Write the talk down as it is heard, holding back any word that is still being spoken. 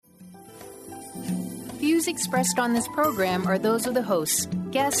Views expressed on this program are those of the hosts,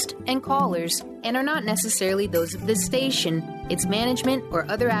 guests, and callers, and are not necessarily those of this station, its management, or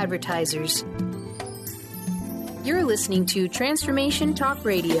other advertisers. You're listening to Transformation Talk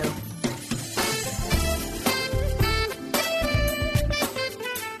Radio.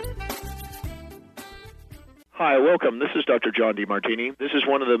 Hi, welcome. This is Dr. John DeMartini. This is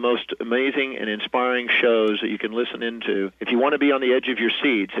one of the most amazing and inspiring shows that you can listen into. If you want to be on the edge of your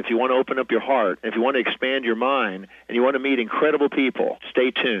seats, if you want to open up your heart, if you want to expand your mind, and you want to meet incredible people,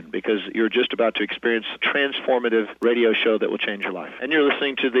 stay tuned because you're just about to experience a transformative radio show that will change your life. And you're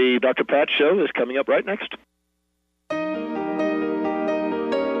listening to the Dr. Pat Show that's coming up right next.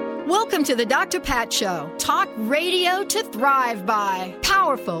 Welcome to the Dr. Pat Show. Talk radio to thrive by.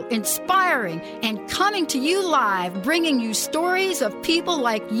 Powerful, inspiring, and coming to you live, bringing you stories of people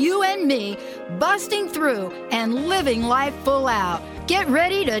like you and me, busting through and living life full out. Get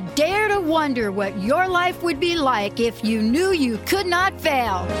ready to dare to wonder what your life would be like if you knew you could not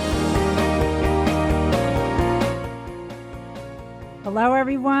fail. Hello,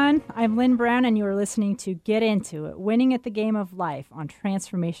 everyone. I'm Lynn Brown, and you are listening to Get Into It, Winning at the Game of Life on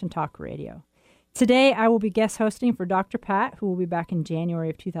Transformation Talk Radio. Today, I will be guest hosting for Dr. Pat, who will be back in January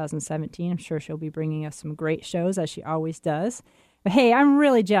of 2017. I'm sure she'll be bringing us some great shows, as she always does. But hey, I'm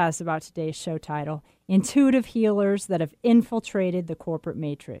really jazzed about today's show title, Intuitive Healers That Have Infiltrated the Corporate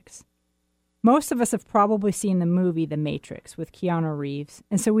Matrix. Most of us have probably seen the movie The Matrix with Keanu Reeves,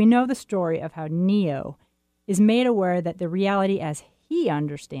 and so we know the story of how Neo is made aware that the reality as he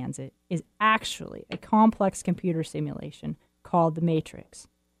understands it is actually a complex computer simulation called the Matrix.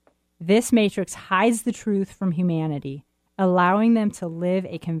 This Matrix hides the truth from humanity, allowing them to live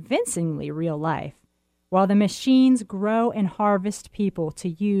a convincingly real life, while the machines grow and harvest people to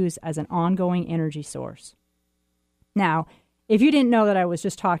use as an ongoing energy source. Now, if you didn't know that I was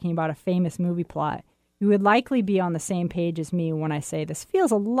just talking about a famous movie plot, you would likely be on the same page as me when I say this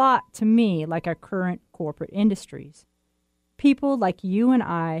feels a lot to me like our current corporate industries. People like you and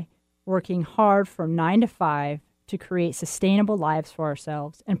I working hard from 9 to 5 to create sustainable lives for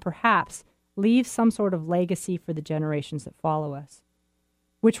ourselves and perhaps leave some sort of legacy for the generations that follow us,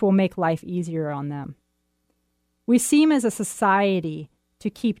 which will make life easier on them. We seem as a society to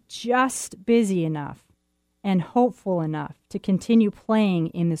keep just busy enough and hopeful enough to continue playing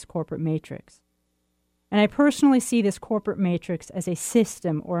in this corporate matrix. And I personally see this corporate matrix as a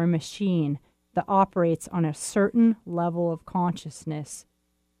system or a machine that operates on a certain level of consciousness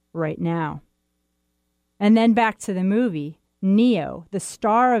right now. And then back to the movie, Neo, the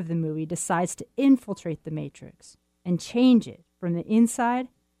star of the movie, decides to infiltrate the matrix and change it from the inside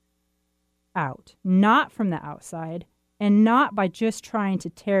out, not from the outside, and not by just trying to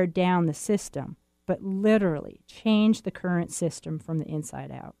tear down the system, but literally change the current system from the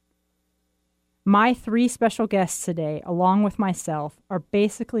inside out. My 3 special guests today, along with myself, are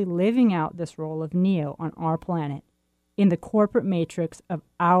basically living out this role of Neo on our planet in the corporate matrix of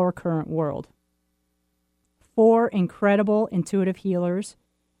our current world. 4 incredible intuitive healers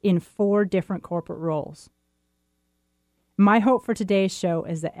in 4 different corporate roles. My hope for today's show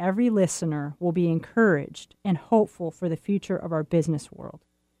is that every listener will be encouraged and hopeful for the future of our business world.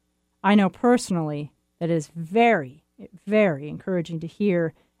 I know personally that it is very, very encouraging to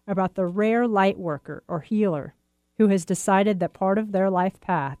hear about the rare light worker or healer who has decided that part of their life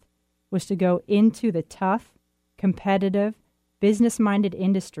path was to go into the tough, competitive, business-minded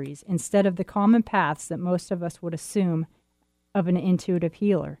industries instead of the common paths that most of us would assume of an intuitive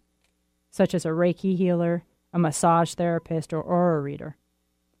healer, such as a Reiki healer, a massage therapist, or aura reader.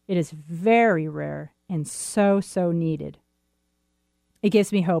 It is very rare and so needed. It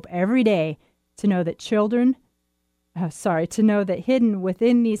gives me hope every day to know that to know that hidden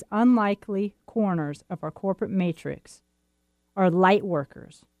within these unlikely corners of our corporate matrix are light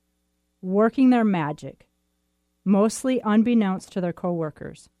workers, working their magic, mostly unbeknownst to their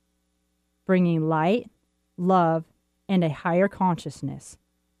coworkers, bringing light, love, and a higher consciousness,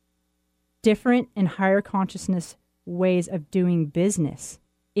 different and higher consciousness ways of doing business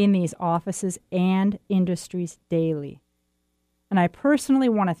in these offices and industries daily. And I personally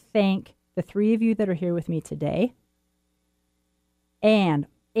want to thank the 3 of you that are here with me today, and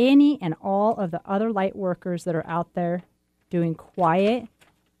any and all of the other light workers that are out there doing quiet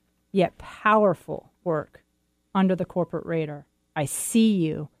yet powerful work under the corporate radar. I see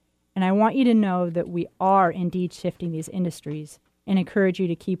you, and I want you to know that we are indeed shifting these industries and encourage you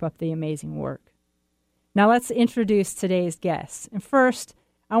to keep up the amazing work. Now let's introduce today's guests. And first,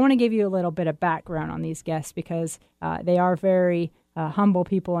 I want to give you a little bit of background on these guests because they are very humble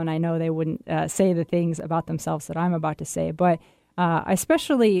people, and I know they wouldn't say the things about themselves that I'm about to say, but I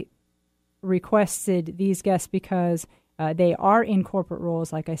especially requested these guests because they are in corporate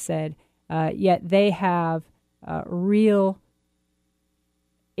roles, like I said, yet they have real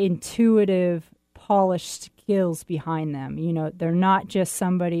intuitive, polished skills behind them. You know, they're not just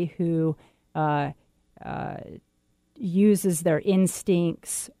somebody who uses their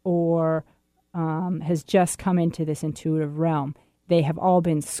instincts or has just come into this intuitive realm. They have all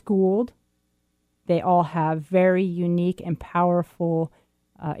been schooled. They all have very unique and powerful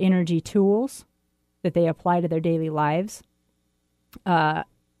energy tools that they apply to their daily lives.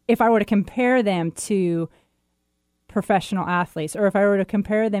 If I were to compare them to professional athletes, or if I were to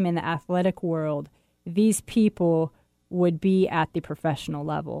compare them in the athletic world, these people would be at the professional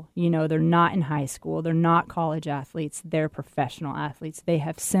level. You know, they're not in high school. They're not college athletes. They're professional athletes. They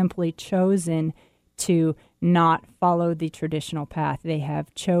have simply chosen to not follow the traditional path. They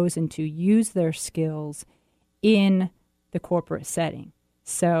have chosen to use their skills in the corporate setting.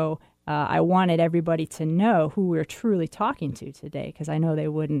 So I wanted everybody to know who we're truly talking to today, because I know they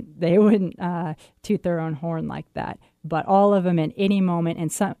wouldn't toot their own horn like that. But all of them at any moment,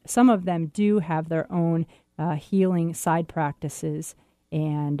 and some of them do have their own healing side practices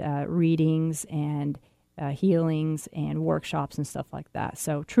and readings and healings and workshops and stuff like that.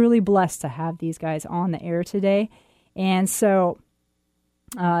 So truly blessed to have these guys on the air today. And so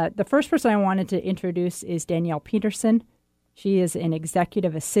the first person I wanted to introduce is Danielle Peterson. She is an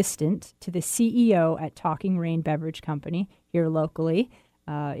executive assistant to the CEO at Talking Rain Beverage Company here locally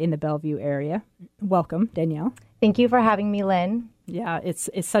in the Bellevue area. Welcome, Danielle. Thank you for having me, Lynn. Yeah, it's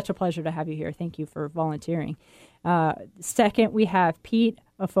such a pleasure to have you here. Thank you for volunteering. Second, we have Pete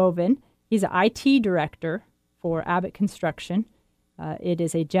Ofovin. He's an IT director for Abbott Construction. It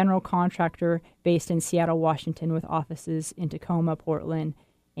is a general contractor based in Seattle, Washington, with offices in Tacoma, Portland,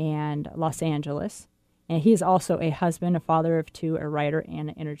 and Los Angeles. And he is also a husband, a father of two, a writer, and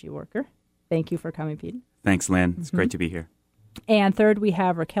an energy worker. Thank you for coming, Pete. Thanks, Lynn. It's great to be here. And third, we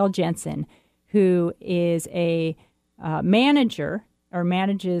have Racquelle Jensen, who is a manager or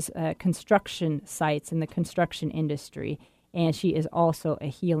manages construction sites in the construction industry. And she is also a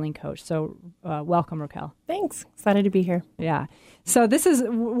healing coach. So welcome, Racquelle. Thanks. Excited to be here. Yeah. So this is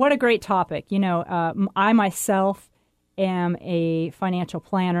what a great topic. You know, I myself am a financial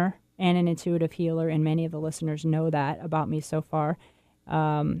planner and an intuitive healer, and many of the listeners know that about me so far.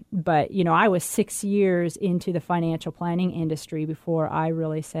 But, you know, I was 6 years into the financial planning industry before I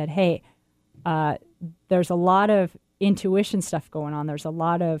really said, hey, there's a lot of intuition stuff going on. There's a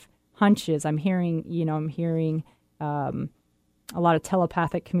lot of hunches. I'm hearing a lot of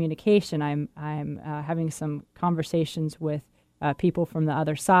telepathic communication. I'm having some conversations with people from the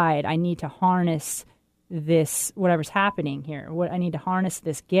other side. I need to harness this, whatever's happening here. I need to harness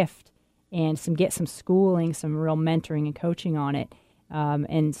this gift and get some schooling, some real mentoring and coaching on it.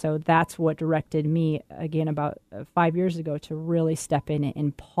 And so that's what directed me, again, about 5 years ago, to really step in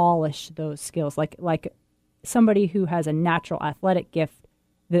and polish those skills. Like somebody who has a natural athletic gift,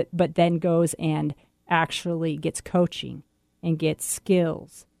 but then goes and actually gets coaching and gets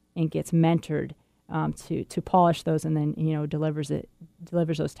skills and gets mentored to polish those, and then, you know, delivers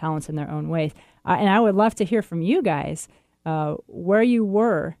those talents in their own ways. And I would love to hear from you guys where you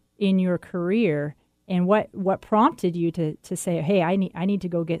were in your career and what prompted you to say, hey, I need to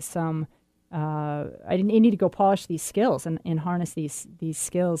go get some. I need to go polish these skills and harness these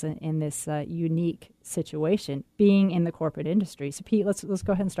skills in this unique situation, being in the corporate industry. So, Pete, let's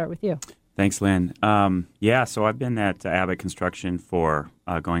go ahead and start with you. Thanks, Lynn. So I've been at Abbott Construction for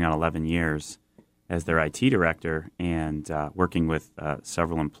going on 11 years as their IT director and working with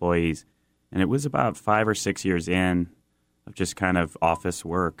several employees. And it was about 5 or 6 years in of just kind of office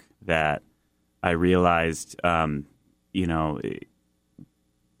work that I realized, I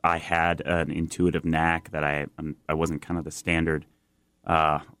had an intuitive knack that I wasn't kind of the standard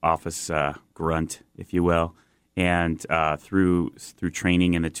office grunt, if you will. And through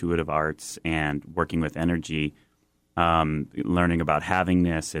training in intuitive arts and working with energy, learning about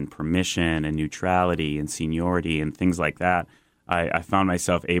havingness and permission and neutrality and seniority and things like that, I found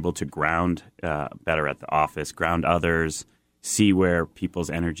myself able to ground better at the office, ground others, see where people's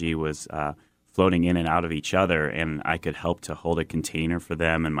energy was floating in and out of each other, and I could help to hold a container for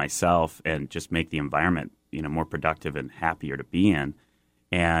them and myself and just make the environment, more productive and happier to be in.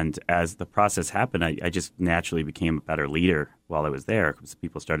 And as the process happened, I just naturally became a better leader while I was there, because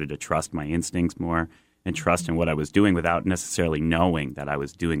people started to trust my instincts more and trust in what I was doing without necessarily knowing that I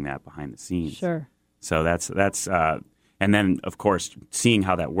was doing that behind the scenes. Sure. So that's and then, of course, seeing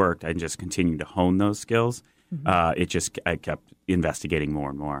how that worked, I just continued to hone those skills. I kept investigating more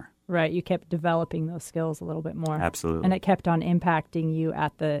and more. Right. You kept developing those skills a little bit more. Absolutely. And it kept on impacting you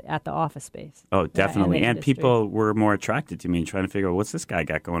at the office space. Oh, definitely. And people were more attracted to me and trying to figure out, what's this guy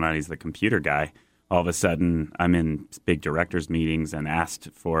got going on? He's the computer guy. All of a sudden, I'm in big directors meetings and asked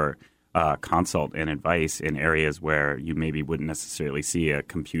for consult and advice in areas where you maybe wouldn't necessarily see a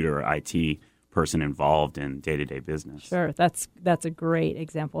computer or IT person involved in day-to-day business. Sure. That's a great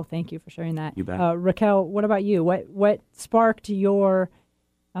example. Thank you for sharing that. You bet. Racquelle, what about you? What sparked your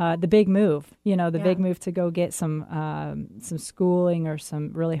the big move? The big move to go get some schooling or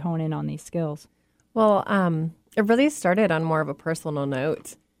some really hone in on these skills. Well, it really started on more of a personal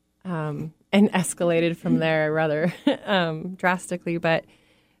note and escalated from there rather drastically. But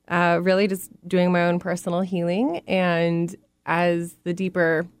really just doing my own personal healing. And as the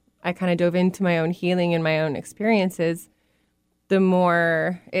deeper I kind of dove into my own healing and my own experiences, the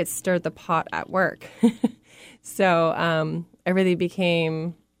more it stirred the pot at work. So I really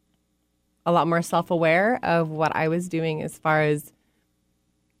became a lot more self-aware of what I was doing as far as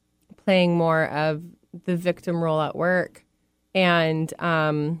playing more of the victim role at work. And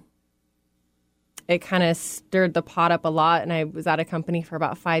it kind of stirred the pot up a lot. And I was at a company for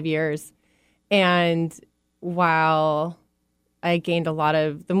about 5 years. And while I gained a lot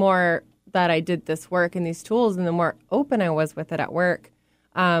of, the more that I did this work and these tools and the more open I was with it at work,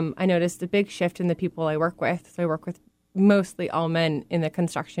 I noticed a big shift in the people I work with. So I work with mostly all men in the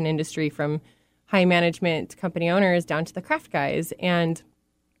construction industry, from high management company owners down to the craft guys. And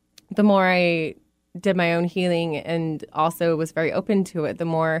the more I did my own healing and also was very open to it, the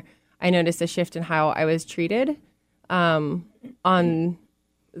more I noticed a shift in how I was treated on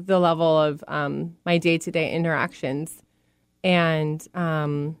the level of my day-to-day interactions. And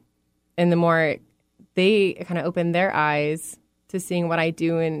the more they kind of opened their eyes to seeing what I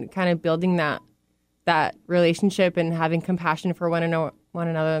do and kind of building that relationship and having compassion for one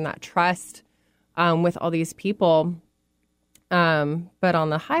another and that trust with all these people. But on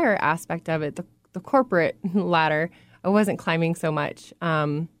the higher aspect of it, the corporate ladder, I wasn't climbing so much.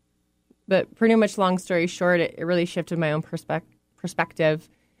 But pretty much, long story short, it really shifted my own perspective.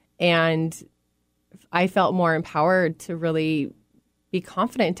 And I felt more empowered to really be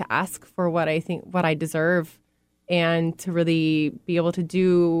confident to ask for what I deserve, and to really be able to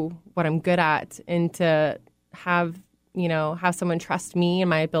do what I'm good at, and to have someone trust me and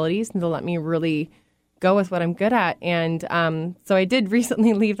my abilities and to let me really go with what I'm good at. And so I did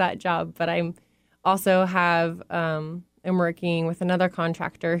recently leave that job, but I'm also I'm working with another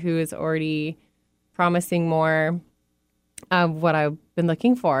contractor who is already promising more of what I've been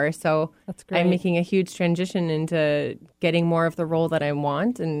looking for. So That's great. I'm making a huge transition into getting more of the role that I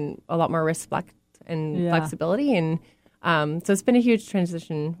want and a lot more respect and flexibility. And so it's been a huge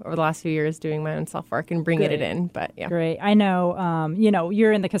transition over the last few years, doing my own self-work and bringing it in. But yeah. Great. I know,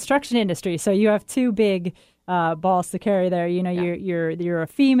 you're in the construction industry, so you have two big balls to carry there. You're a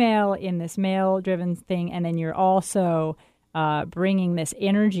female in this male-driven thing, and then you're also bringing this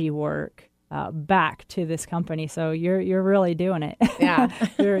energy work back to this company. So you're really doing it. Yeah.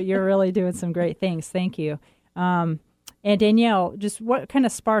 you're really doing some great things. Thank you. And Danielle, just what kind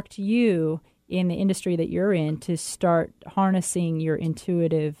of sparked you in the industry that you're in to start harnessing your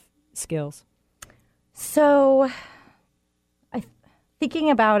intuitive skills? So thinking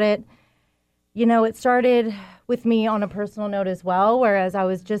about it, it started with me on a personal note as well, whereas I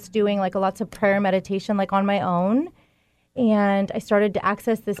was just doing lots of prayer and meditation on my own. And I started to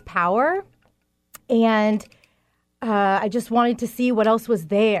access this power. And I just wanted to see what else was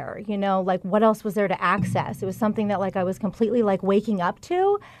there, what else was there to access. It was something that I was completely waking up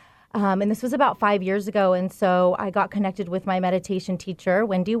to. And this was about 5 years ago. And so I got connected with my meditation teacher,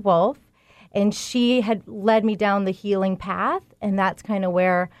 Wendy Wolf, and she had led me down the healing path. And that's kind of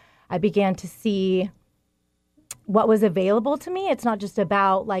where I began to see what was available to me. It's not just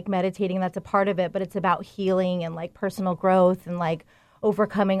about meditating, that's a part of it, but it's about healing and personal growth and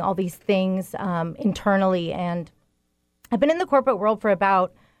overcoming all these things internally. And I've been in the corporate world for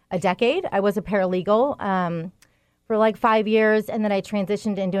about a decade. I was a paralegal for 5 years, and then I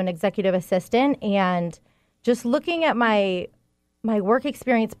transitioned into an executive assistant. And just looking at my work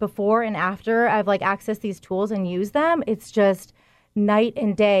experience before and after I've accessed these tools and used them, it's just night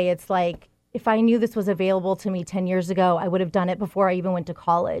and day. It's if I knew this was available to me 10 years ago, I would have done it before I even went to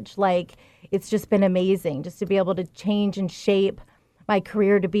college. It's just been amazing just to be able to change and shape my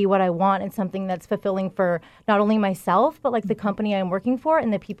career to be what I want and something that's fulfilling for not only myself, but the company I'm working for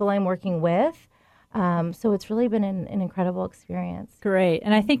and the people I'm working with. So it's really been an incredible experience. Great.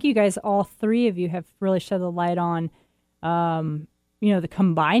 And I think you guys, all three of you, have really shed the light on, the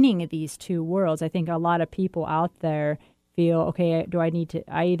combining of these two worlds. I think a lot of people out there feel, okay,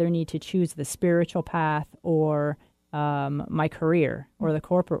 I either need to choose the spiritual path or my career or the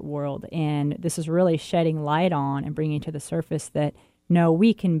corporate world. And this is really shedding light on and bringing to the surface that, no,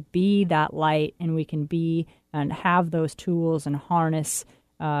 we can be that light, and we can be and have those tools and harness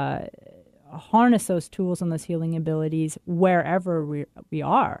those tools and those healing abilities wherever we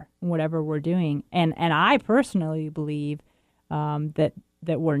are, whatever we're doing. And I personally believe that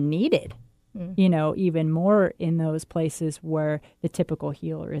we're needed, even more in those places where the typical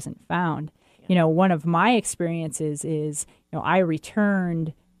healer isn't found. One of my experiences is, I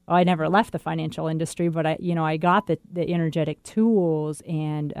returned. I never left the financial industry, but I got the energetic tools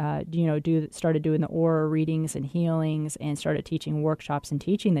and started doing the aura readings and healings, and started teaching workshops and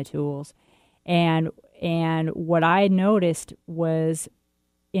teaching the tools. And what I noticed was,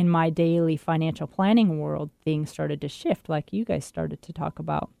 in my daily financial planning world, things started to shift, like you guys started to talk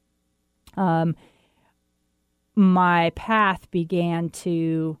about. My path began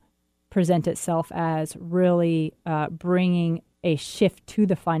to present itself as really bringing a shift to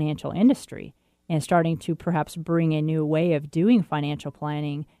the financial industry and starting to perhaps bring a new way of doing financial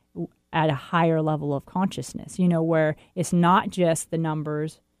planning at a higher level of consciousness, where it's not just the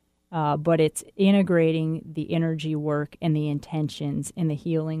numbers, but it's integrating the energy work and the intentions and the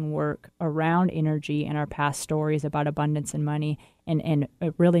healing work around energy and our past stories about abundance and money, and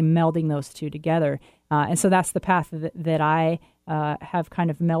really melding those two together. And so that's the path that I have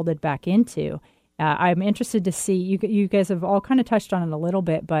kind of melded back into. I'm interested to see, you guys have all kind of touched on it a little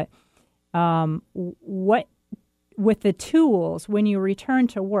bit, but what, with the tools, when you return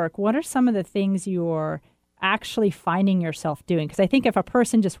to work, what are some of the things you're actually finding yourself doing? Because I think if a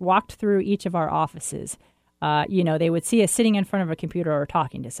person just walked through each of our offices, they would see us sitting in front of a computer or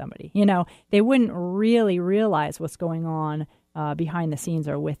talking to somebody. They wouldn't really realize what's going on behind the scenes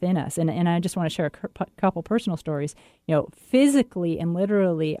or within us. And I just want to share a couple personal stories. Physically and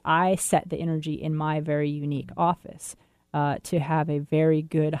literally, I set the energy in my very unique office to have a very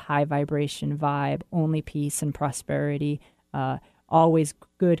good high vibration vibe, only peace and prosperity, always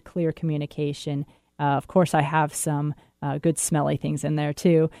good, clear communication. Of course, I have some good smelly things in there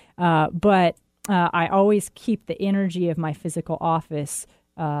too. But I always keep the energy of my physical office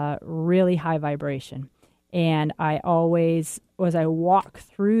really high vibration. And I always, as I walk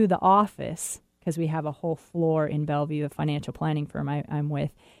through the office, because we have a whole floor in Bellevue, the financial planning firm I'm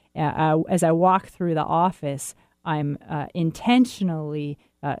with, as I walk through the office, I'm intentionally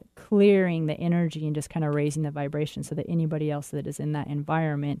clearing the energy and just kind of raising the vibration so that anybody else that is in that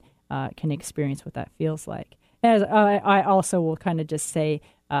environment can experience what that feels like. As I also will kind of just say,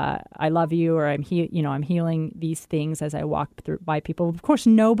 I love you, or I'm healing these things as I walk through by people. Of course,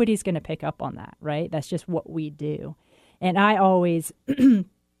 nobody's going to pick up on that, right? That's just what we do. And I always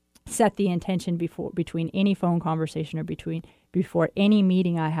set the intention between any phone conversation or before any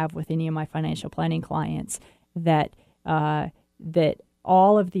meeting I have with any of my financial planning clients that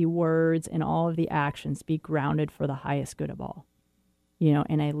all of the words and all of the actions be grounded for the highest good of all.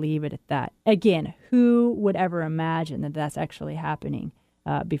 And I leave it at that. Again, who would ever imagine that that's actually happening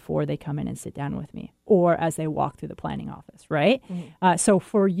before they come in and sit down with me, or as they walk through the planning office, right? Mm-hmm. So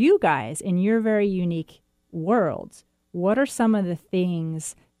for you guys in your very unique worlds, what are some of the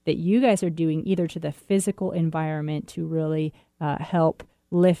things that you guys are doing either to the physical environment to really help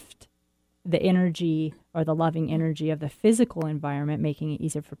lift the energy or the loving energy of the physical environment, making it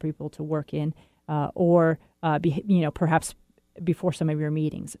easier for people to work in, or perhaps before some of your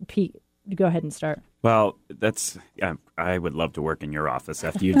meetings? Pete, go ahead and start. Well, I would love to work in your office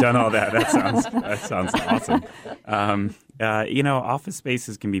after you've done all that. That sounds awesome. Office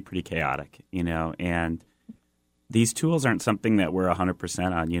spaces can be pretty chaotic, and these tools aren't something that we're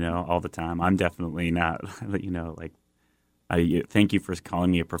 100% on, all the time. I'm definitely not, thank you for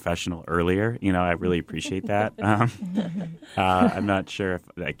calling me a professional earlier. I really appreciate that. I'm not sure if,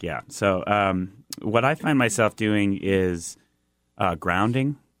 So what I find myself doing is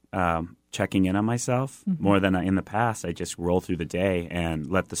grounding, checking in on myself more than in the past. I just roll through the day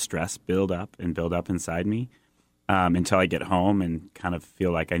and let the stress build up inside me until I get home and kind of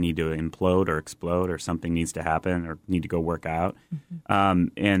feel like I need to implode or explode or something needs to happen or need to go work out. Mm-hmm.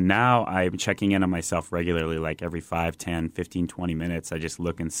 And now I'm checking in on myself regularly, like every 5, 10, 15, 20 minutes. I just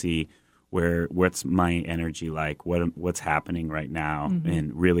look and see what's my energy like, what's happening right now,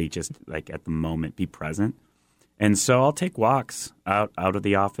 and really just like at the moment be present. And so I'll take walks out of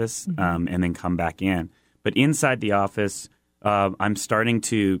the office and then come back in. But inside the office, I'm starting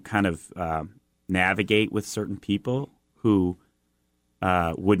to kind of navigate with certain people who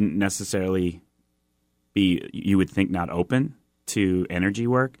wouldn't necessarily be, you would think, not open to energy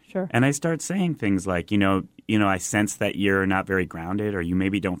work. Sure. And I start saying things like, I sense that you're not very grounded, or you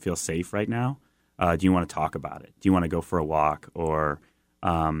maybe don't feel safe right now. Do you want to talk about it? Do you want to go for a walk? Or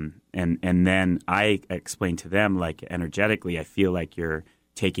and then I explain to them, like, energetically, I feel like you're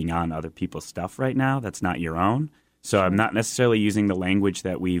taking on other people's stuff right now that's not your own. So I'm not necessarily using the language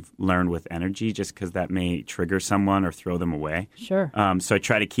that we've learned with energy, just because that may trigger someone or throw them away. Sure. So I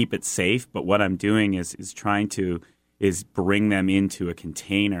try to keep it safe, but what I'm doing is trying to bring them into a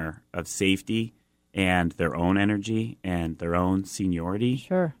container of safety and their own energy and their own seniority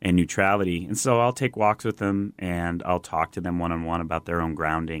Sure. and neutrality. And so I'll take walks with them, and I'll talk to them one-on-one about their own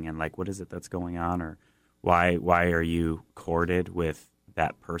grounding and, like, what is it that's going on, or why are you corded with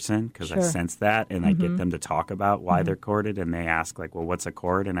that person? Because Sure. I sense that, and I get them to talk about why they're corded, and they ask, like, well, what's a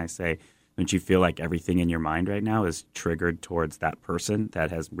cord? And I say, don't you feel like everything in your mind right now is triggered towards that person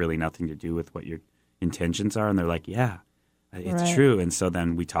that has really nothing to do with what your intentions are? And they're like, yeah, it's Right. true. And so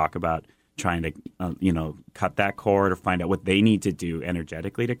then we talk about trying to, cut that cord, or find out what they need to do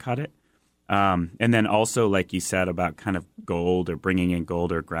energetically to cut it. And then also, like you said, about kind of gold, or bringing in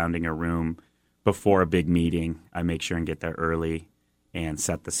gold, or grounding a room before a big meeting. I make sure and get there early and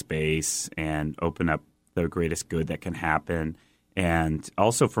set the space and open up the greatest good that can happen. And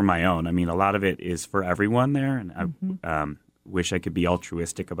also for my own. I mean, a lot of it is for everyone there, and I wish I could be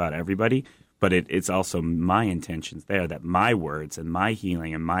altruistic about everybody, but it's also my intentions there, that my words and my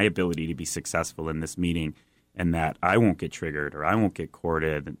healing and my ability to be successful in this meeting, and that I won't get triggered or I won't get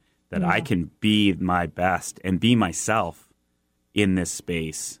corded, and that I can be my best and be myself in this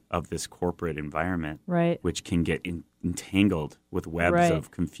space of this corporate environment, Right. which can get entangled with webs Right.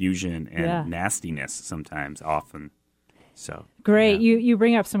 of confusion and Yeah. nastiness sometimes, often. So Great. yeah. You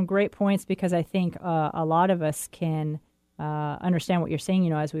bring up some great points, because I think a lot of us can understand what you're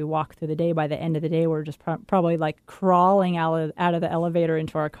saying. As we walk through the day, by the end of the day, we're just probably like crawling out of the elevator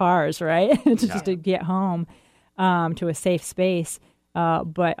into our cars, right? Just to get home to a safe space.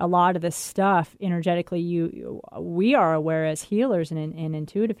 But a lot of this stuff energetically, we are aware as healers and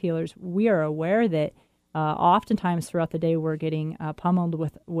intuitive healers, we are aware that oftentimes throughout the day we're getting pummeled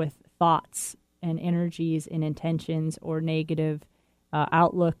with thoughts and energies and intentions, or negative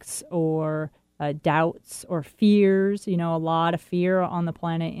outlooks, or doubts, or fears. A lot of fear on the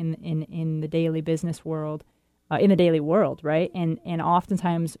planet in the daily business world, in the daily world, right? And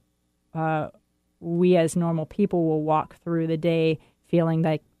oftentimes we as normal people will walk through the day feeling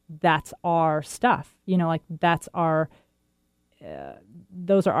like that's our stuff, like that's our,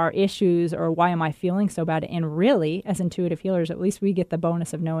 those are our issues, or why am I feeling so bad? And really, as intuitive healers, at least we get the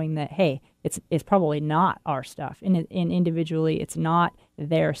bonus of knowing that, hey, it's probably not our stuff, and individually, it's not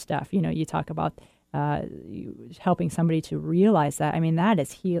their stuff. You talk about helping somebody to realize that. I mean, that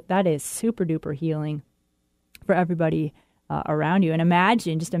is super duper healing for everybody around you. And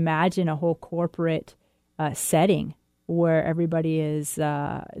imagine a whole corporate setting where everybody is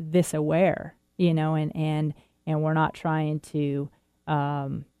this aware, and we're not trying to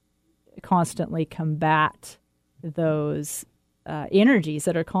constantly combat those energies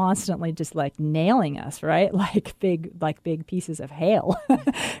that are constantly just like nailing us, right? Like big pieces of hail.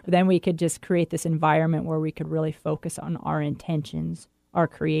 Then we could just create this environment where we could really focus on our intentions, our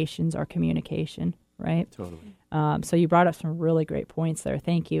creations, our communication, right? Totally. So you brought up some really great points there.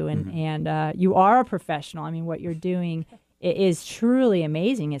 Thank you. And you are a professional. I mean, what you're doing is truly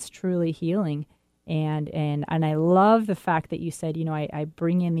amazing. It's truly healing. And I love the fact that you said, I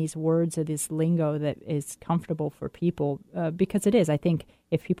bring in these words or this lingo that is comfortable for people, because it is. I think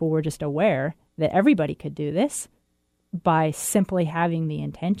if people were just aware that everybody could do this by simply having the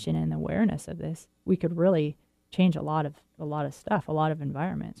intention and awareness of this, we could really change a lot of stuff, a lot of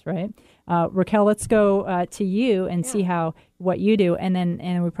environments, right? Racquelle, let's go to you and see what you do, and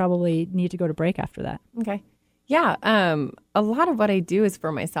then we probably need to go to break after that. Okay. Yeah. A lot of what I do is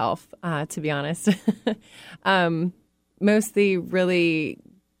for myself, to be honest. Mostly really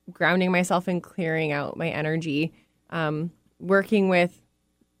grounding myself and clearing out my energy, working with,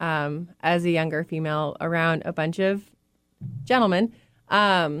 as a younger female, around a bunch of gentlemen,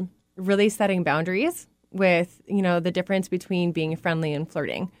 really setting boundaries with, the difference between being friendly and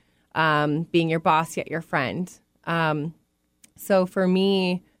flirting, being your boss yet your friend. So for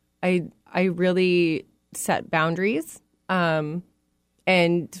me, I really set boundaries and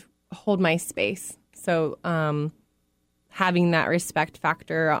hold my space. So having that respect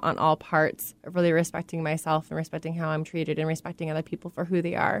factor on all parts, really respecting myself and respecting how I'm treated and respecting other people for who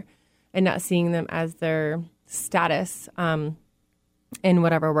they are, and not seeing them as their status in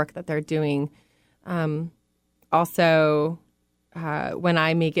whatever work that they're doing. Also, when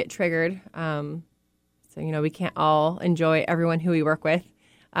I may get triggered, So, we can't all enjoy everyone who we work with.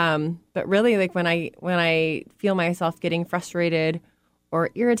 But really, like when I feel myself getting frustrated or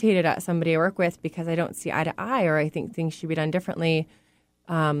irritated at somebody I work with because I don't see eye to eye, or I think things should be done differently,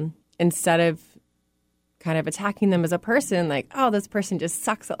 instead of kind of attacking them as a person, like, oh, this person just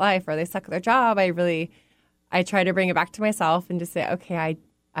sucks at life or they suck at their job, I try to bring it back to myself and just say, okay,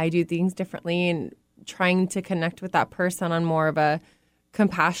 I do things differently, and trying to connect with that person on more of a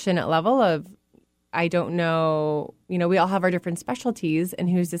compassionate level of, I don't know, we all have our different specialties, and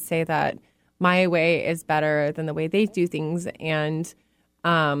who's to say that my way is better than the way they do things. And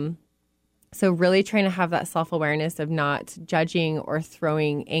so really trying to have that self-awareness of not judging or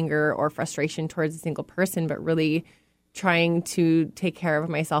throwing anger or frustration towards a single person, but really trying to take care of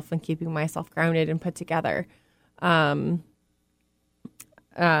myself and keeping myself grounded and put together. So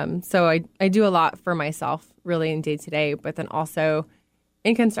I do a lot for myself really in day to day, but then also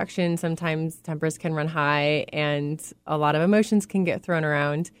in construction, sometimes tempers can run high and a lot of emotions can get thrown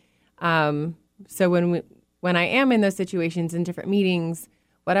around. So when I am in those situations, in different meetings,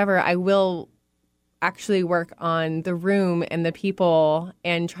 whatever, I will actually work on the room and the people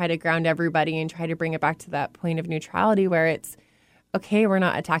and try to ground everybody and try to bring it back to that point of neutrality where it's, okay, we're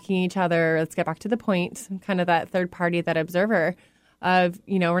not attacking each other. Let's get back to the point, kind of that third party, that observer of,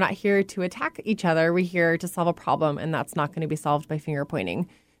 we're not here to attack each other. We're here to solve a problem, and that's not going to be solved by finger pointing.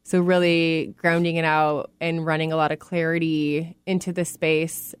 So really grounding it out and running a lot of clarity into the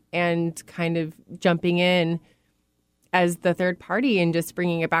space and kind of jumping in as the third party and just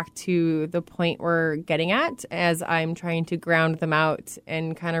bringing it back to the point we're getting at as I'm trying to ground them out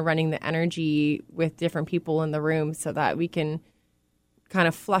and kind of running the energy with different people in the room so that we can kind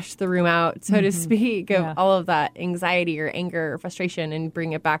of flush the room out, so to speak, of all of that anxiety or anger or frustration and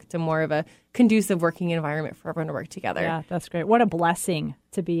bring it back to more of a conducive working environment for everyone to work together. Yeah, that's great. What a blessing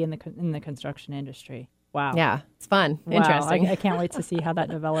to be in the construction industry. Wow. Yeah, it's fun. Wow. Interesting. I can't wait to see how that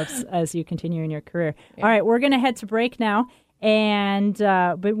develops as you continue in your career. Yeah. All right, we're going to head to break now. And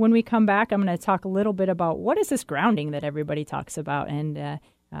but when we come back, I'm going to talk a little bit about what is this grounding that everybody talks about. And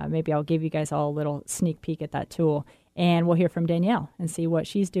maybe I'll give you guys all a little sneak peek at that tool. And we'll hear from Danielle and see what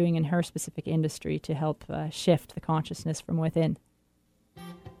she's doing in her specific industry to help shift the consciousness from within.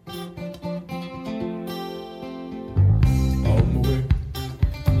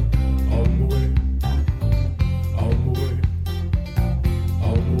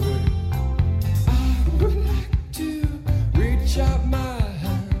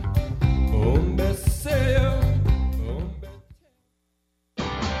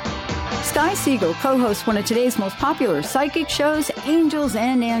 Sky Siegel co-hosts one of today's most popular psychic shows, Angels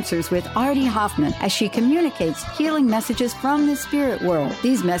and Answers, with Artie Hoffman, as she communicates healing messages from the spirit world.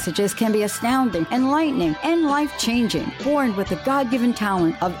 These messages can be astounding, enlightening, and life-changing. Born with the God-given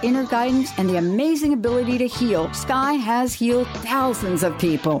talent of inner guidance and the amazing ability to heal, Sky has healed thousands of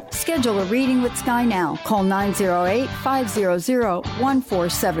people. Schedule a reading with Sky now. Call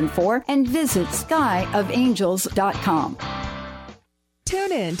 908-500-1474 and visit skyofangels.com.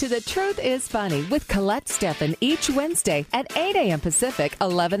 Tune in to The Truth is Funny with Colette Steffen each Wednesday at 8 a.m. Pacific,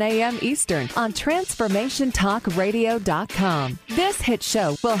 11 a.m. Eastern on TransformationTalkRadio.com. This hit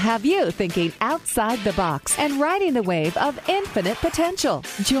show will have you thinking outside the box and riding the wave of infinite potential.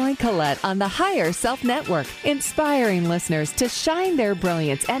 Join Colette on the Higher Self Network, inspiring listeners to shine their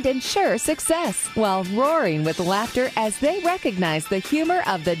brilliance and ensure success while roaring with laughter as they recognize the humor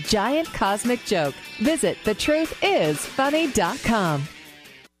of the giant cosmic joke. Visit thetruthisfunny.com.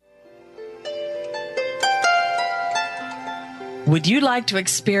 Would you like to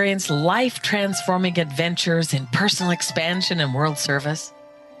experience life-transforming adventures in personal expansion and world service?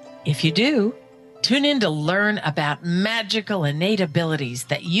 If you do, tune in to learn about magical innate abilities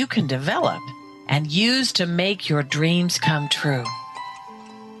that you can develop and use to make your dreams come true.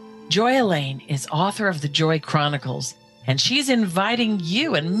 Joy Elaine is author of the Joy Chronicles, and she's inviting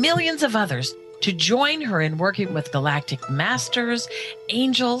you and millions of others to join her in working with galactic masters,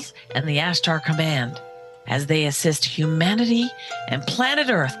 angels, and the Ashtar Command as they assist humanity and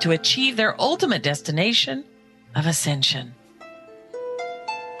planet Earth to achieve their ultimate destination of ascension.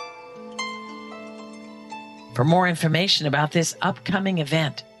 For more information about this upcoming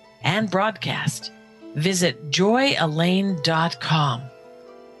event and broadcast, visit joyelaine.com.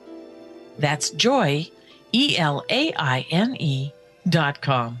 That's joy, ELAINE.com.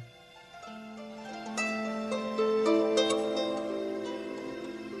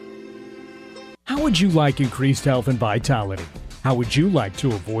 How would you like increased health and vitality? How would you like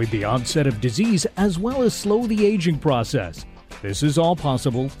to avoid the onset of disease as well as slow the aging process? This is all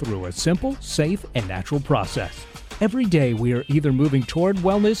possible through a simple, safe, and natural process. Every day we are either moving toward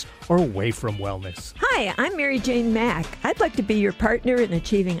wellness or away from wellness. Hi, I'm Mary Jane Mack. I'd like to be your partner in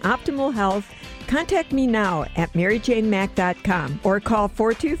achieving optimal health. Contact me now at maryjanemack.com or call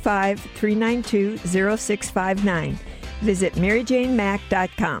 425-392-0659. Visit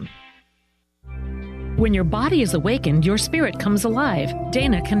maryjanemack.com. When your body is awakened, your spirit comes alive.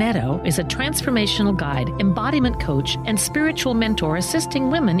 Dana Canetto is a transformational guide, embodiment coach, and spiritual mentor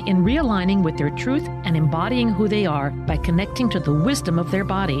assisting women in realigning with their truth and embodying who they are by connecting to the wisdom of their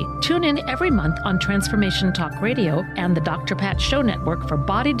body. Tune in every month on Transformation Talk Radio and the Dr. Pat Show Network for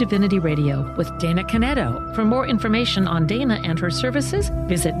Body Divinity Radio with Dana Canetto. For more information on Dana and her services,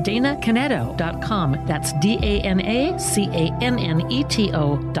 visit danacanetto.com. That's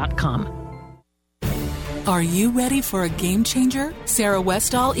DANACANNETO.com. Are you ready for a game changer? Sarah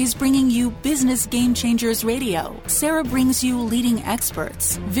Westall is bringing you Business Game Changers Radio. Sarah brings you leading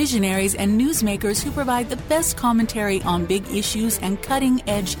experts, visionaries, and newsmakers who provide the best commentary on big issues and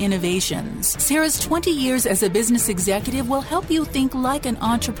cutting-edge innovations. Sarah's 20 years as a business executive will help you think like an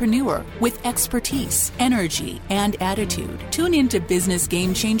entrepreneur with expertise, energy, and attitude. Tune in to Business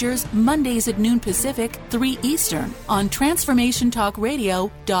Game Changers Mondays at noon Pacific, 3 Eastern on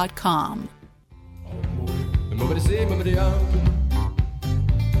TransformationTalkRadio.com.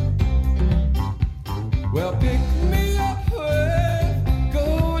 Well, pick me up with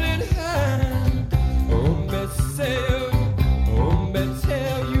golden hand. Oh, me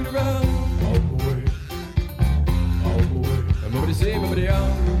tell you to run.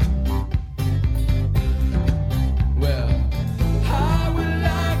 Well, I would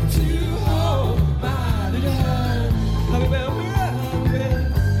like to hold my little hand. I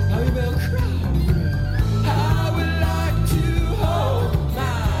will cry.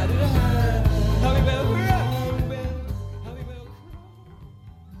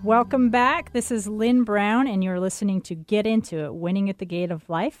 Welcome back. This is Lynn Brown, and you're listening to Get Into It, Winning at the Gate of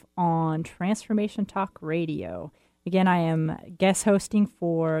Life on Transformation Talk Radio. Again, I am guest hosting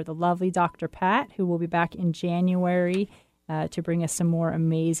for the lovely Dr. Pat, who will be back in January to bring us some more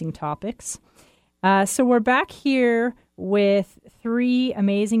amazing topics. So we're back here with 3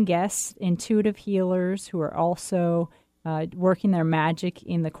 amazing guests, intuitive healers who are also working their magic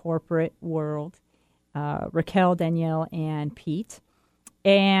in the corporate world, Racquelle, Danielle, and Pete.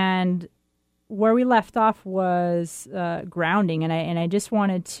 And where we left off was grounding, and I just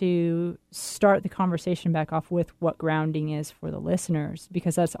wanted to start the conversation back off with what grounding is for the listeners,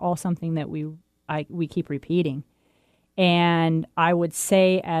 because that's all something that we keep repeating. And I would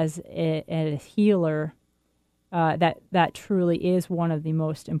say, as a healer, that truly is one of the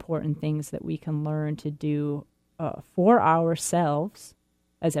most important things that we can learn to do for ourselves,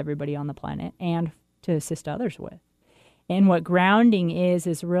 as everybody on the planet, and to assist others with. And what grounding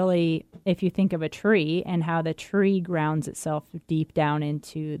is really, if you think of a tree and how the tree grounds itself deep down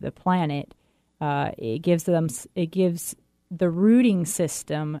into the planet, it gives the rooting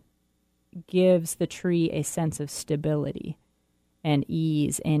system, gives the tree a sense of stability and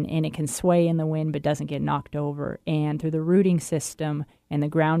ease, and it can sway in the wind but doesn't get knocked over. And through the rooting system and the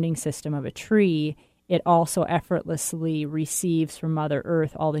grounding system of a tree, it also effortlessly receives from Mother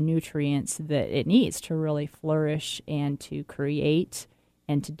Earth all the nutrients that it needs to really flourish and to create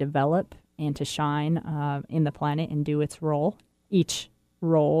and to develop and to shine in the planet and do its role. Each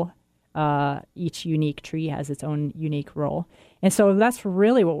unique tree has its own unique role. And so that's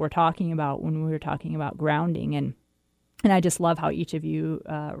really what we're talking about when we were talking about grounding. And I just love how each of you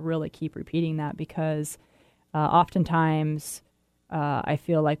really keep repeating that, because oftentimes I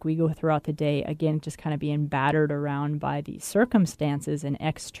feel like we go throughout the day, again, just kind of being battered around by these circumstances and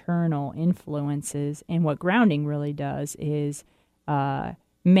external influences. And what grounding really does is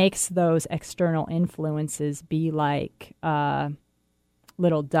makes those external influences be like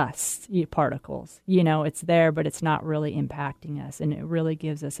little dust particles. You know, it's there, but it's not really impacting us. And it really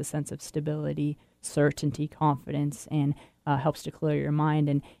gives us a sense of stability, certainty, confidence, and helps to clear your mind.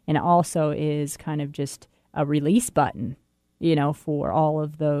 And it also is kind of just a release button, you know, for all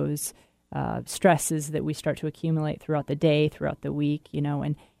of those stresses that we start to accumulate throughout the day, throughout the week, you know.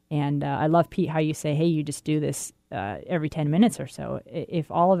 And I love, Pete, how you say, hey, you just do this every 10 minutes or so.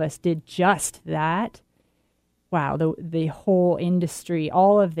 If all of us did just that, wow, the whole industry,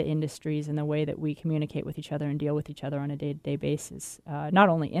 all of the industries and the way that we communicate with each other and deal with each other on a day-to-day basis, not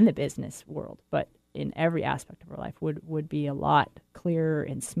only in the business world, but in every aspect of our life would be a lot clearer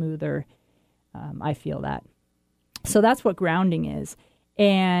and smoother. I feel that. So that's what grounding is.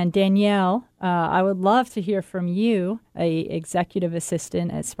 And Danielle, I would love to hear from you, a executive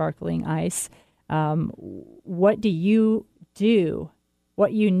assistant at Sparkling Ice. What do you do?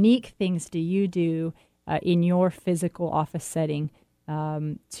 What unique things do you do in your physical office setting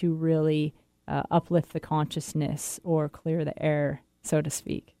to really uplift the consciousness or clear the air, so to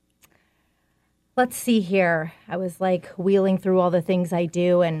speak? Let's see here. I was like wheeling through all the things I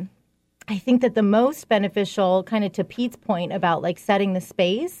do, and I think that the most beneficial, kind of to Pete's point about like setting the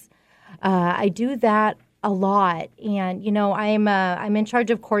space, I do that a lot. And, you know, I'm in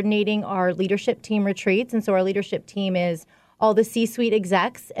charge of coordinating our leadership team retreats. And so our leadership team is all the C-suite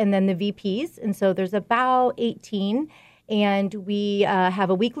execs and then the VPs. And so there's about 18. And we have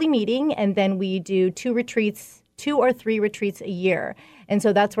a weekly meeting, and then we do 2 or 3 retreats a year. And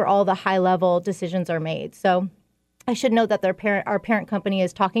so that's where all the high-level decisions are made. So I should note that our parent company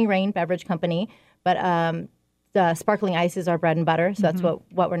is Talking Rain Beverage Company, but the Sparkling Ice is our bread and butter. So that's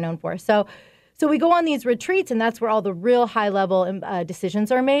what we're known for. So we go on these retreats, and that's where all the real high-level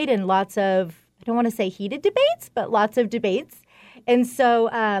decisions are made, and lots of, I don't want to say heated debates, but lots of debates. And so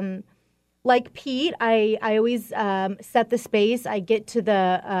like Pete, I always set the space. I get to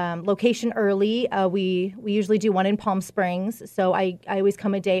the location early. We usually do one in Palm Springs, so I always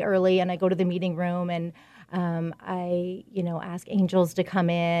come a day early, and I go to the meeting room, and I ask angels to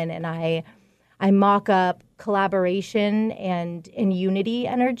come in, and I mock up collaboration and unity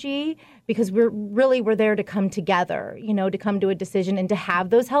energy, because we're there to come together, to come to a decision and to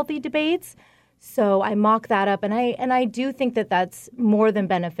have those healthy debates. So I mock that up, and I do think that that's more than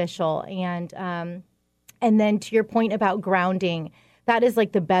beneficial. And then to your point about grounding, that is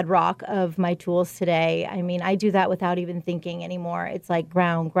like the bedrock of my tools today. I mean, I do that without even thinking anymore. It's like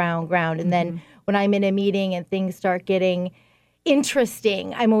ground. And then when I'm in a meeting and things start getting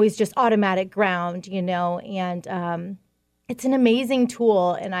interesting, I'm always just automatic ground, and it's an amazing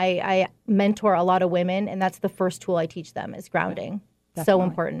tool. And I mentor a lot of women, and that's the first tool I teach them is grounding. Definitely. So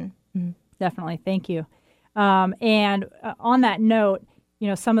important. Mm-hmm. Definitely. Thank you. And on that note,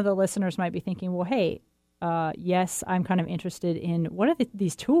 some of the listeners might be thinking, well, hey, yes, I'm kind of interested in what are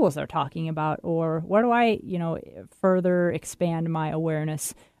these tools they're talking about, or where do I, further expand my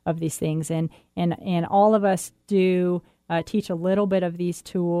awareness of these things? And all of us do teach a little bit of these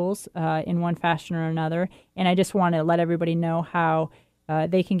tools in one fashion or another. And I just want to let everybody know how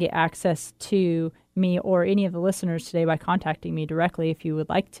they can get access to me or any of the listeners today by contacting me directly if you would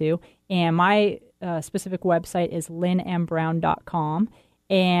like to. And my specific website is lynnmbrown.com.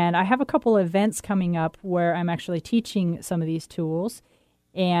 And I have a couple events coming up where I'm actually teaching some of these tools.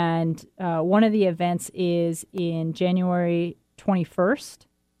 And one of the events is in January 21st,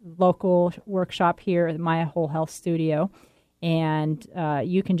 local workshop here at my Whole Health Studio. And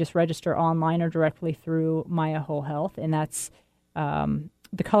you can just register online or directly through Maya Whole Health. And that's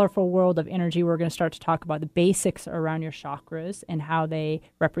the colorful world of energy. We're going to start to talk about the basics around your chakras and how they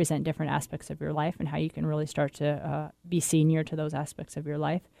represent different aspects of your life and how you can really start to be senior to those aspects of your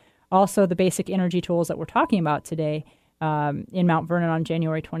life. Also, the basic energy tools that we're talking about today in Mount Vernon on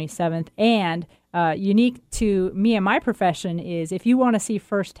January 27th. And unique to me and my profession is if you want to see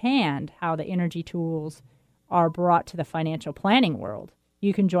firsthand how the energy tools are brought to the financial planning world,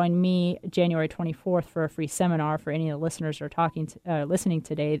 you can join me January 24th for a free seminar for any of the listeners who are listening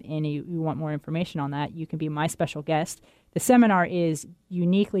today, and you want more information on that. You can be my special guest. The seminar is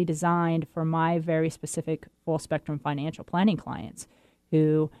uniquely designed for my very specific full-spectrum financial planning clients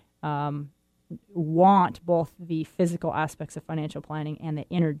who want both the physical aspects of financial planning and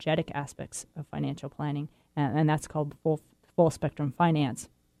the energetic aspects of financial planning, and that's called full-spectrum finance.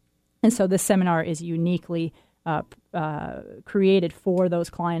 And so this seminar is uniquely created for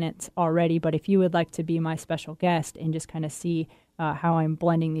those clients already. But if you would like to be my special guest and just kind of see how I'm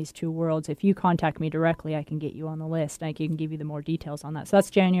blending these two worlds, if you contact me directly, I can get you on the list. I can give you the more details on that. So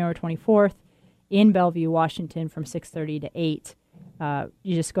that's January 24th in Bellevue, Washington from 6:30 to 8.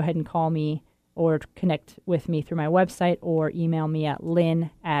 You just go ahead and call me or connect with me through my website or email me at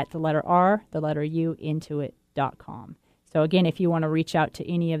lynn@intuit.com. So again, if you want to reach out to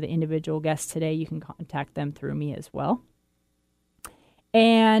any of the individual guests today, you can contact them through me as well.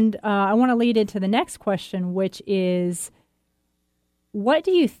 And I want to lead into the next question, which is, what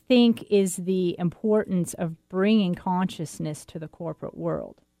do you think is the importance of bringing consciousness to the corporate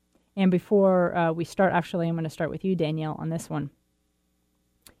world? And before we start, actually, I'm going to start with you, Danielle, on this one.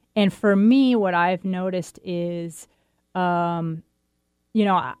 And for me, what I've noticed is, I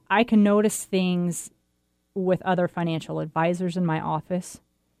can notice things with other financial advisors in my office,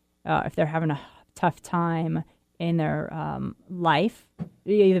 if they're having a tough time in their life,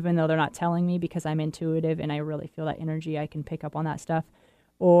 even though they're not telling me because I'm intuitive and I really feel that energy, I can pick up on that stuff.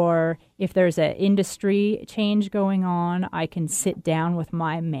 Or if there's an industry change going on, I can sit down with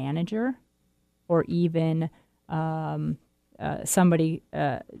my manager or even somebody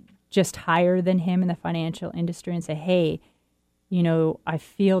just higher than him in the financial industry and say, hey, I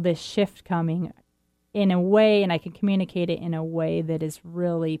feel this shift coming in a way, and I can communicate it in a way that is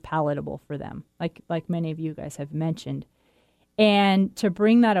really palatable for them, like many of you guys have mentioned. And to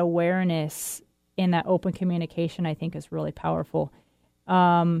bring that awareness in that open communication, I think, is really powerful.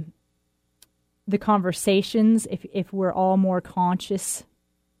 The conversations, if we're all more conscious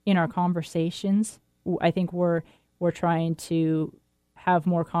in our conversations, I think we're trying to have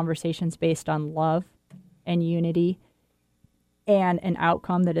more conversations based on love and unity and an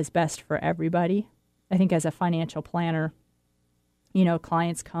outcome that is best for everybody. I think as a financial planner,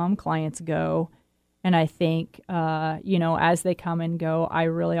 clients come, clients go. And I think, as they come and go, I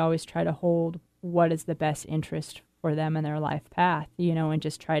really always try to hold what is the best interest for them in their life path, and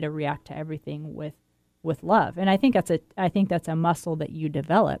just try to react to everything with love. And I think that's a muscle that you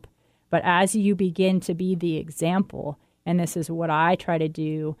develop. But as you begin to be the example, and this is what I try to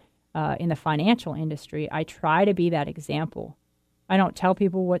do in the financial industry, I try to be that example. I don't tell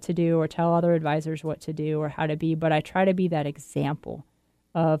people what to do or tell other advisors what to do or how to be, but I try to be that example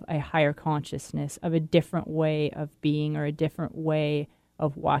of a higher consciousness, of a different way of being or a different way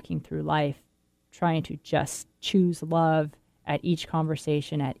of walking through life, trying to just choose love at each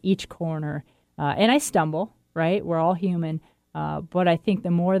conversation, at each corner. And I stumble, right? We're all human. But I think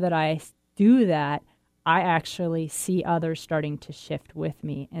the more that I do that, I actually see others starting to shift with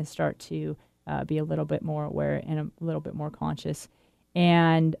me and start to be a little bit more aware and a little bit more conscious.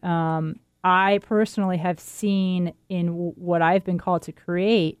 And I personally have seen in what I've been called to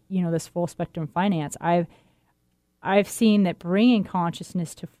create, this full spectrum finance, I've seen that bringing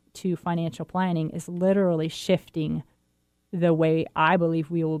consciousness to financial planning is literally shifting the way I believe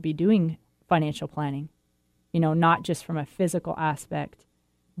we will be doing financial planning, not just from a physical aspect,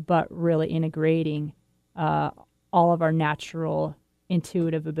 but really integrating all of our natural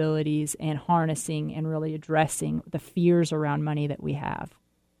intuitive abilities and harnessing and really addressing the fears around money that we have.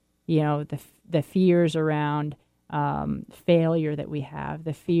 The fears around failure that we have,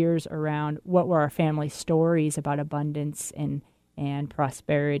 the fears around what were our family stories about abundance and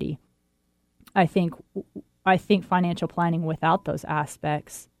prosperity. I think financial planning without those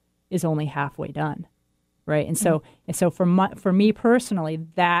aspects is only halfway done, right? And so for me personally,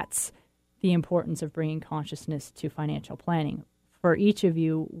 that's the importance of bringing consciousness to financial planning. For each of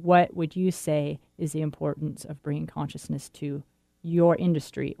you, what would you say is the importance of bringing consciousness to your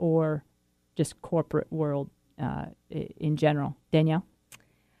industry or just corporate world in general? Danielle?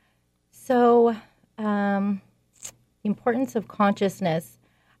 So, the importance of consciousness,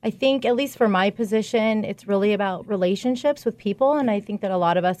 I think, at least for my position, it's really about relationships with people. And I think that a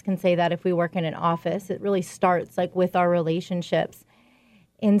lot of us can say that if we work in an office, it really starts with our relationships.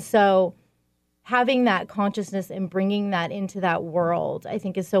 And so having that consciousness and bringing that into that world, I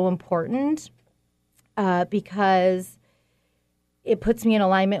think, is so important because it puts me in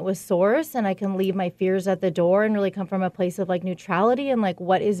alignment with source, and I can leave my fears at the door and really come from a place of neutrality and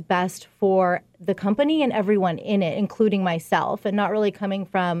what is best for the company and everyone in it, including myself, and not really coming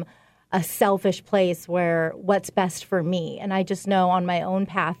from a selfish place where what's best for me. And I just know on my own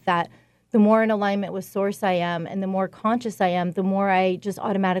path that the more in alignment with source I am and the more conscious I am, the more I just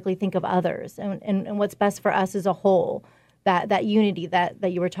automatically think of others and what's best for us as a whole, that unity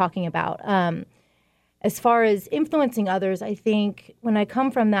that you were talking about. As far as influencing others, I think when I come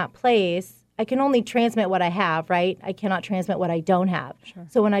from that place, I can only transmit what I have, right? I cannot transmit what I don't have. Sure.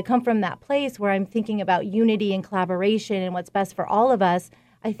 So when I come from that place where I'm thinking about unity and collaboration and what's best for all of us,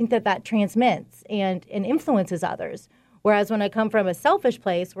 I think that transmits and influences others. Whereas when I come from a selfish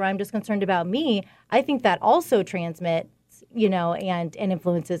place where I'm just concerned about me, I think that also transmits, and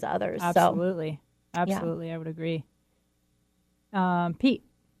influences others. Absolutely. So, Absolutely. Yeah. I would agree. Pete,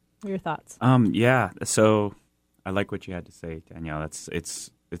 what are your thoughts? Yeah. So I like what you had to say, Danielle. It's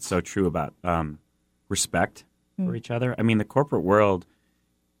so true about respect for each other. I mean, the corporate world,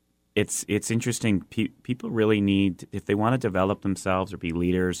 it's interesting. People really need, if they want to develop themselves or be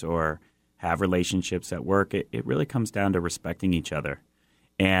leaders or have relationships at work, it really comes down to respecting each other.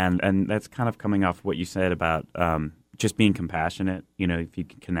 And that's kind of coming off what you said about just being compassionate, if you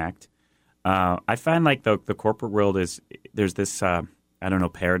can connect. I find the corporate world there's this,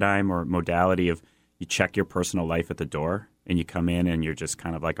 paradigm or modality of you check your personal life at the door and you come in and you're just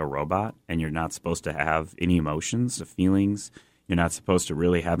kind of like a robot and you're not supposed to have any emotions or feelings. You're not supposed to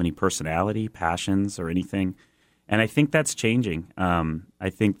really have any personality, passions, or anything. And I think that's changing. I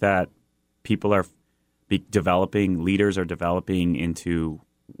think that people are leaders are developing into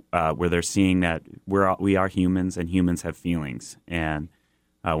where they're seeing that we are humans and humans have feelings. And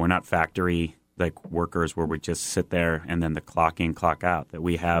we're not the like workers where we just sit there and then the clock in, clock out, that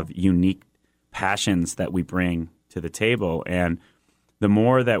we have unique passions that we bring to the table. And the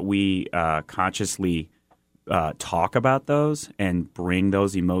more that we consciously talk about those and bring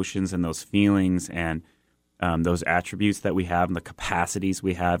those emotions and those feelings and those attributes that we have and the capacities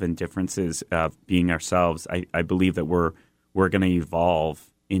we have and differences of being ourselves, I believe that we're going to evolve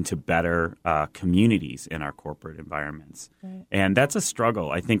into better communities in our corporate environments. Right. And that's a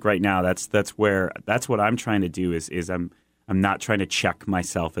struggle. I think right now that's what I'm trying to do is I'm not trying to check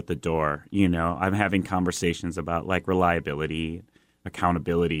myself at the door. I'm having conversations about like reliability,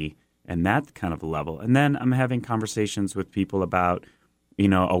 accountability, and that kind of level. And then I'm having conversations with people about,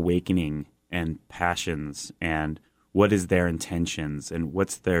 awakening and passions and what is their intentions and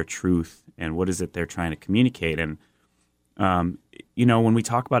what's their truth and what is it they're trying to communicate. And when we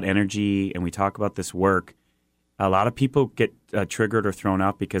talk about energy and we talk about this work, a lot of people get triggered or thrown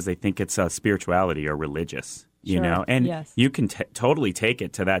off because they think it's spirituality or religious, and yes. You can totally take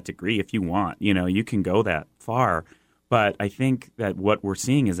it to that degree if you want, you can go that far. But I think that what we're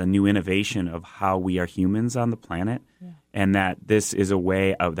seeing is a new innovation of how we are humans on the planet, and that this is a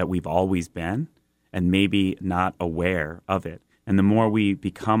way of that we've always been and maybe not aware of it. And the more we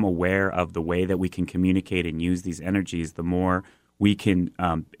become aware of the way that we can communicate and use these energies, the more we can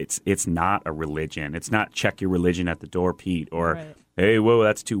it's not a religion. It's not check your religion at the door, Pete, or right. Hey, whoa,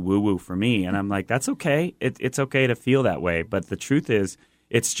 that's too woo-woo for me. And I'm like, that's okay. It's okay to feel that way. But the truth is,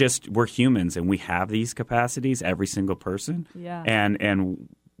 it's just we're humans and we have these capacities, every single person. Yeah. And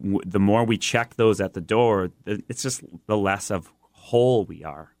the more we check those at the door, it's just the less of whole we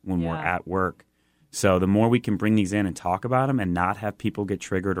are when we're at work. So the more we can bring these in and talk about them and not have people get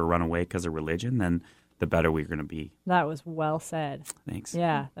triggered or run away because of religion, then the better we're going to be. That was well said. Thanks.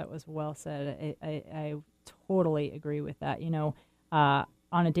 Yeah, that was well said. I totally agree with that. On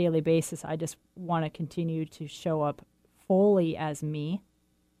a daily basis, I just want to continue to show up fully as me.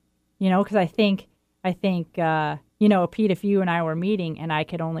 Because I think, Pete, if you and I were meeting and I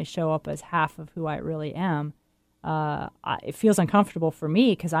could only show up as half of who I really am, it feels uncomfortable for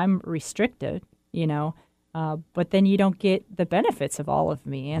me because I'm restricted. But then you don't get the benefits of all of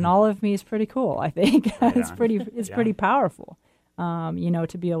me, and all of me is pretty cool. I think it's pretty powerful.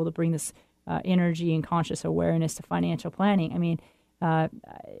 To be able to bring this energy and conscious awareness to financial planning. I mean,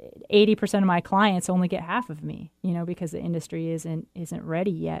 80% of my clients only get half of me, because the industry isn't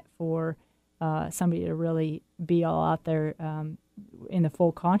ready yet for somebody to really be all out there in the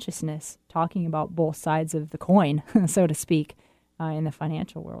full consciousness, talking about both sides of the coin, so to speak, in the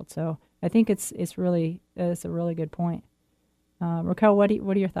financial world. So I think it's a really good point. Racquelle, what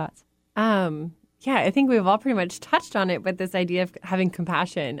are your thoughts? I think we've all pretty much touched on it, but this idea of having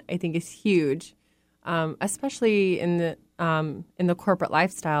compassion, I think, is huge, especially in the corporate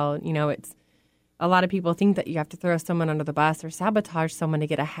lifestyle. It's a lot of people think that you have to throw someone under the bus or sabotage someone to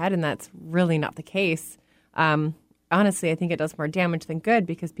get ahead, and that's really not the case. Honestly, I think it does more damage than good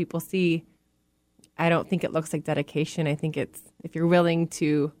because people see. I don't think it looks like dedication. I think it's if you're willing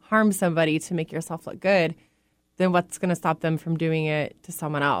to harm somebody to make yourself look good, then what's going to stop them from doing it to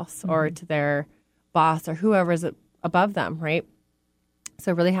someone else or to their boss or whoever is above them, right?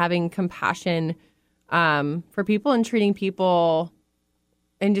 So really having compassion for people and treating people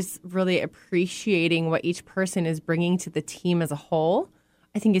and just really appreciating what each person is bringing to the team as a whole,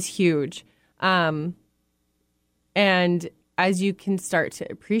 I think is huge. And as you can start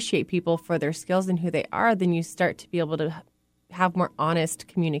to appreciate people for their skills and who they are, then you start to be able to have more honest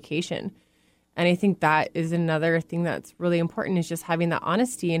communication. And I think that is another thing that's really important is just having that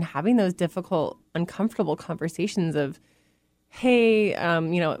honesty and having those difficult, uncomfortable conversations of, hey,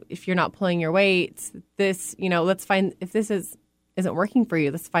 if you're not pulling your weight, this, let's find, if this isn't working for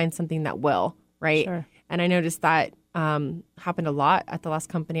you, let's find something that will, right? Sure. And I noticed that happened a lot at the last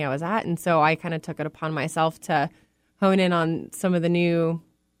company I was at. And so I kind of took it upon myself to hone in on some of the new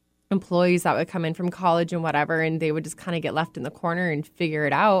employees that would come in from college and whatever, and they would just kind of get left in the corner and figure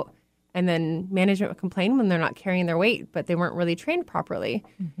it out. And then management would complain when they're not carrying their weight, but they weren't really trained properly.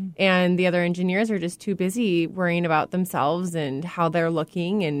 Mm-hmm. And the other engineers are just too busy worrying about themselves and how they're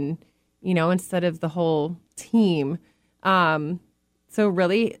looking and, instead of the whole team. So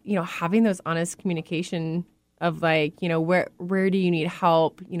really, having those honest communication of like, where do you need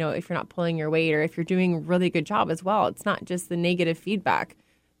help, if you're not pulling your weight or if you're doing a really good job as well. It's not just the negative feedback.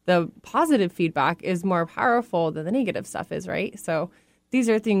 The positive feedback is more powerful than the negative stuff is, right? So these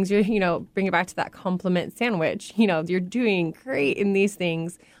are things, bring it back to that compliment sandwich. You're doing great in these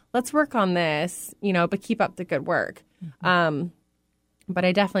things. Let's work on this, but keep up the good work. Mm-hmm. But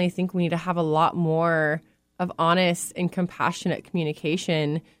I definitely think we need to have a lot more of honest and compassionate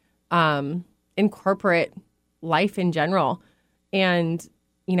communication in corporate life in general. And,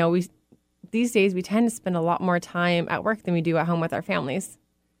 these days we tend to spend a lot more time at work than we do at home with our families.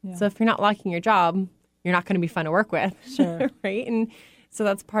 Yeah. So if you're not liking your job, you're not going to be fun to work with. Sure. Right? And so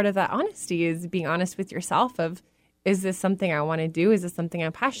that's part of that honesty, is being honest with yourself of, is this something I want to do? Is this something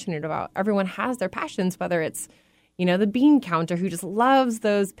I'm passionate about? Everyone has their passions, whether it's, the bean counter who just loves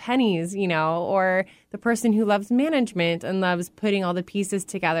those pennies, or the person who loves management and loves putting all the pieces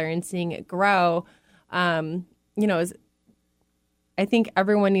together and seeing it grow. I think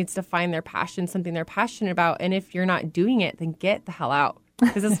everyone needs to find their passion, something they're passionate about. And if you're not doing it, then get the hell out,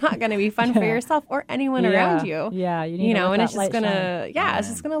 because it's not going to be fun for yourself or anyone around you. Yeah, you need to let and that it's just light gonna, shine. it's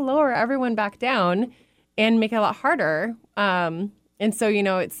just gonna lower everyone back down and make it a lot harder. And so,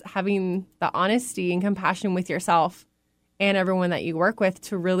 it's having the honesty and compassion with yourself and everyone that you work with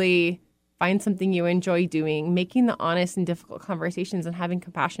to really find something you enjoy doing, making the honest and difficult conversations, and having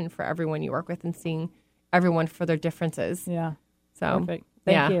compassion for everyone you work with and seeing everyone for their differences. Yeah. So, perfect.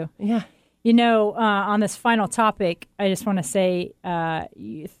 Thank you. Yeah. On this final topic, I just want to say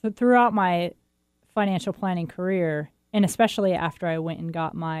throughout my financial planning career, and especially after I went and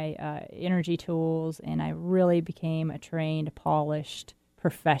got my energy tools and I really became a trained, polished,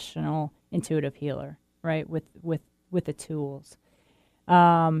 professional, intuitive healer, right, with the tools.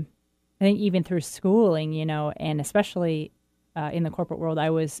 I think even through schooling, and especially in the corporate world, I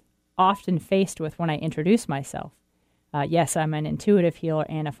was often faced with, when I introduced myself, yes, I'm an intuitive healer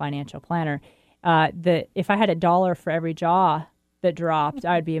and a financial planner, that if I had $1 for every jaw that dropped,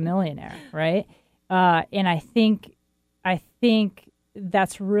 I'd be a millionaire, right? And I think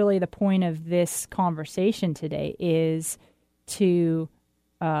that's really the point of this conversation today, is to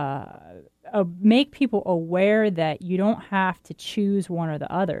make people aware that you don't have to choose one or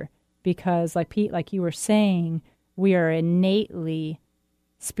the other, because like Pete, like you were saying, we are innately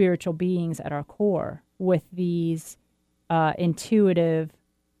spiritual beings at our core with these intuitive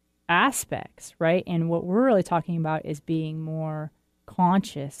aspects, right? And what we're really talking about is being more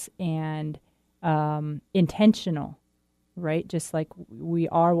conscious and intentional, right? Just like we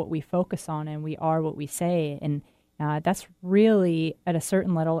are what we focus on and we are what we say. And that's really at a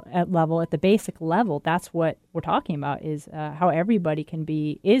certain level, at the basic level, that's what we're talking about, is how everybody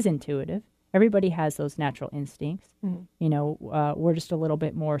is intuitive. Everybody has those natural instincts. Mm-hmm. We're just a little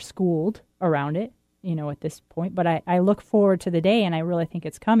bit more schooled around it, at this point. But I look forward to the day, and I really think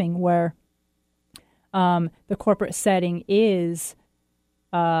it's coming, where the corporate setting is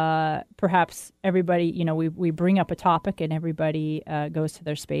perhaps everybody, we bring up a topic and everybody goes to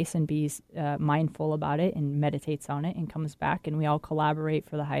their space and be mindful about it and meditates on it and comes back, and we all collaborate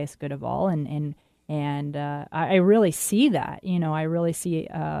for the highest good of all. And I really see that. I really see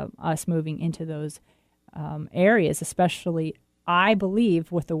us moving into those areas, especially, I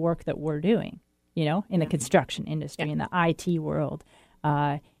believe, with the work that we're doing, in the construction industry, in the IT world,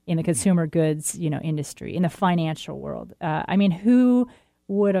 in the consumer goods, industry, in the financial world. Who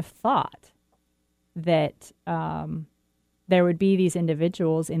would have thought that there would be these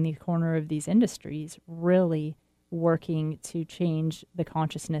individuals in the corner of these industries really working to change the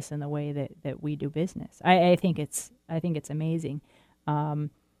consciousness and the way that we do business? I think it's amazing.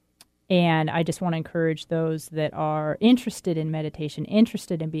 And I just want to encourage those that are interested in meditation,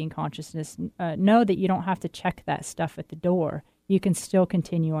 interested in being consciousness, know that you don't have to check that stuff at the door. You can still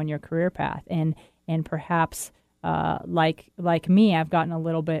continue on your career path. And perhaps, like me, I've gotten a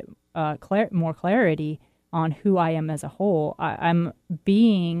little bit more clarity on who I am as a whole. I'm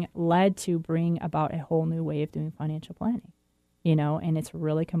being led to bring about a whole new way of doing financial planning, and it's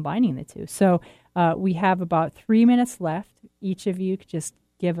really combining the two. So we have about 3 minutes left. Each of you could just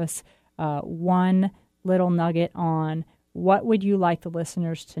give us one little nugget on what would you like the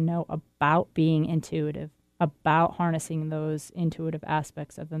listeners to know about being intuitive, about harnessing those intuitive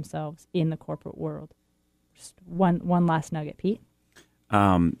aspects of themselves in the corporate world. Just one last nugget, Pete.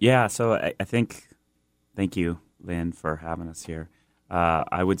 So I think, thank you, Lynn, for having us here.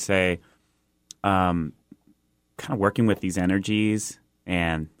 I would say kind of working with these energies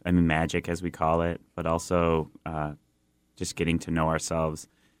and, magic, as we call it, but also just getting to know ourselves,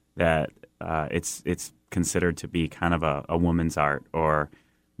 that it's considered to be kind of a woman's art, or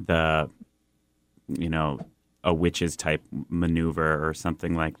a witch's type maneuver or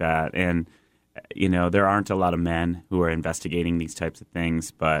something like that. And there aren't a lot of men who are investigating these types of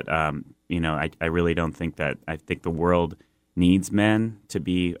things, but, I really don't think that. I think the world needs men to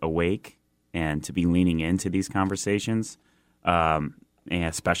be awake and to be leaning into these conversations, and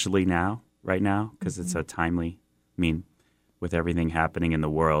especially right now, because it's a timely, with everything happening in the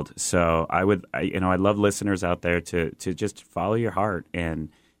world. So I'd love listeners out there to just follow your heart and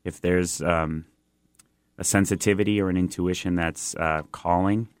if there's a sensitivity or an intuition that's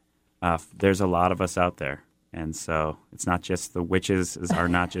calling, there's a lot of us out there. And so it's not just the witches are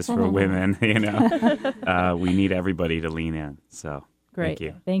not just for women, you know. We need everybody to lean in. So great. Thank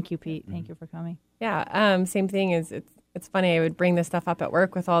you. Thank you, Pete. Thank you for coming. Yeah. Same thing is it's funny. I would bring this stuff up at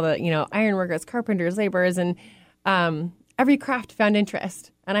work with all the, iron workers, carpenters, laborers, and every craft found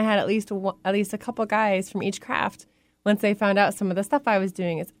interest. And I had at least a couple guys from each craft. Once they found out some of the stuff I was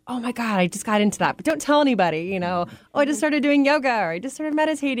doing, it's, oh my God, I just got into that, but don't tell anybody, Oh, I just started doing yoga, or I just started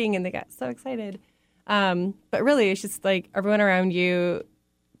meditating, and they got so excited. But really, it's just like everyone around you,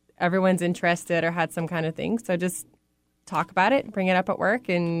 everyone's interested or had some kind of thing. So just talk about it, bring it up at work,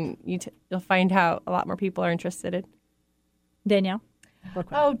 and you'll find out a lot more people are interested. Danielle?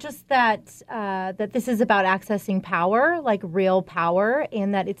 Oh, just that this is about accessing power, like real power,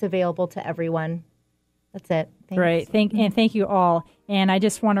 and that it's available to everyone. That's it. Thanks. Great. Thank you all. And I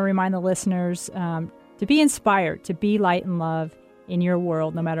just want to remind the listeners to be inspired, to be light and love in your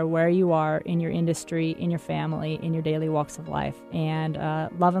world, no matter where you are, in your industry, in your family, in your daily walks of life. And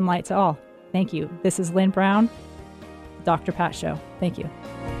love and light to all. Thank you. This is Lynn Brown, Dr. Pat Show. Thank you.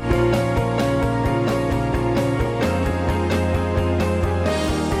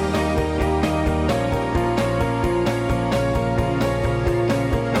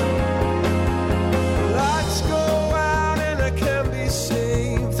 Lights go out and I can be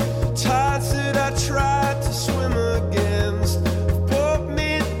saved. Tides that I try